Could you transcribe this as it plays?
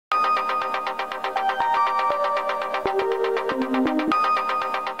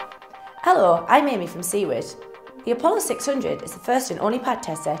Hello, I'm Amy from Seaward. The Apollo 600 is the first and only pad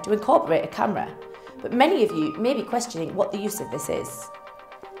tester to incorporate a camera, but many of you may be questioning what the use of this is.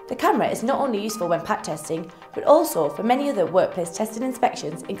 The camera is not only useful when pad testing, but also for many other workplace test and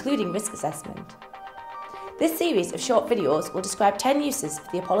inspections, including risk assessment. This series of short videos will describe 10 uses of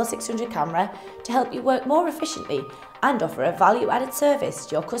the Apollo 600 camera to help you work more efficiently and offer a value-added service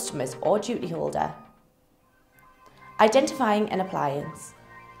to your customers or duty holder. Identifying an appliance.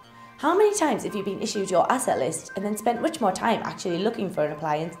 How many times have you been issued your asset list and then spent much more time actually looking for an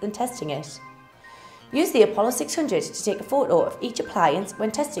appliance than testing it? Use the Apollo 600 to take a photo of each appliance when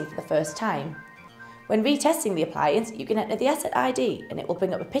testing for the first time. When retesting the appliance, you can enter the asset ID and it will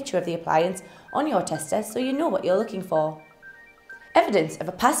bring up a picture of the appliance on your tester so you know what you're looking for. Evidence of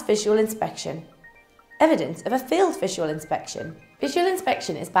a past visual inspection. Evidence of a failed visual inspection. Visual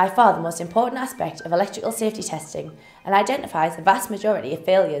inspection is by far the most important aspect of electrical safety testing and identifies the vast majority of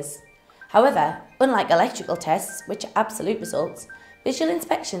failures. However, unlike electrical tests, which are absolute results, visual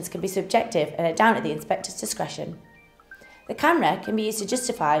inspections can be subjective and are down to the inspector's discretion. The camera can be used to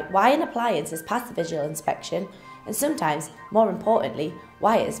justify why an appliance has passed the visual inspection and sometimes, more importantly,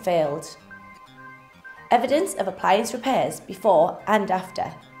 why it has failed. Evidence of appliance repairs before and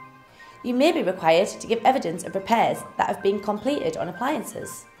after. You may be required to give evidence of repairs that have been completed on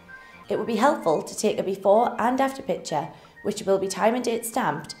appliances. It would be helpful to take a before and after picture, which will be time and date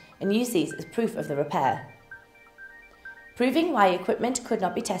stamped, and use these as proof of the repair. Proving why equipment could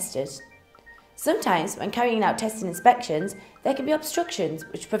not be tested. Sometimes when carrying out test and inspections, there can be obstructions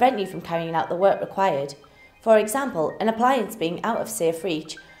which prevent you from carrying out the work required. For example, an appliance being out of safe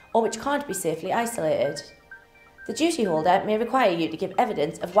reach or which can't be safely isolated. The duty holder may require you to give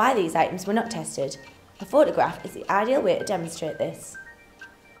evidence of why these items were not tested. A photograph is the ideal way to demonstrate this.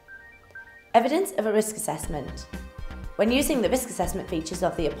 Evidence of a risk assessment. When using the risk assessment features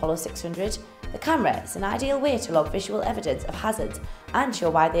of the Apollo 600, the camera is an ideal way to log visual evidence of hazards and show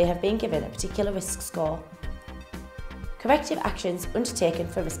why they have been given a particular risk score. Corrective actions undertaken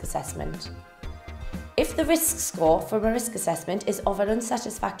for risk assessment. If the risk score from a risk assessment is of an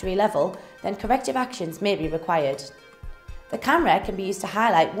unsatisfactory level, then corrective actions may be required. The camera can be used to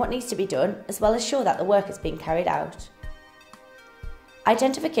highlight what needs to be done as well as show that the work is being carried out.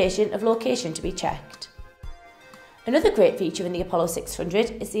 Identification of location to be checked. Another great feature in the Apollo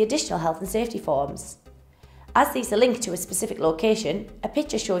 600 is the additional health and safety forms. As these are linked to a specific location, a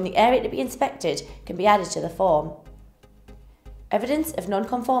picture showing the area to be inspected can be added to the form. Evidence of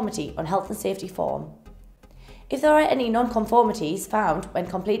non-conformity on health and safety form. If there are any non-conformities found when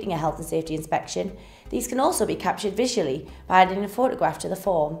completing a health and safety inspection, these can also be captured visually by adding a photograph to the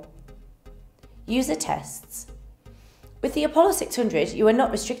form. User tests. With the Apollo 600, you are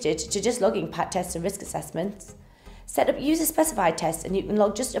not restricted to just logging pad tests and risk assessments. Set up user-specified tests and you can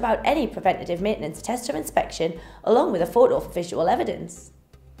log just about any preventative maintenance test or inspection along with a photo for visual evidence.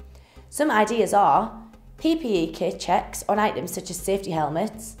 Some ideas are PPE kit checks on items such as safety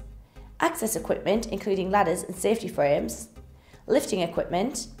helmets, access equipment including ladders and safety frames, lifting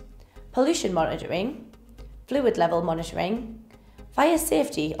equipment, pollution monitoring, fluid level monitoring, fire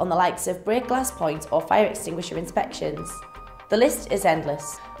safety on the likes of break glass points or fire extinguisher inspections. The list is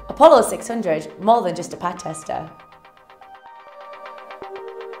endless. Apollo 600, more than just a pad tester.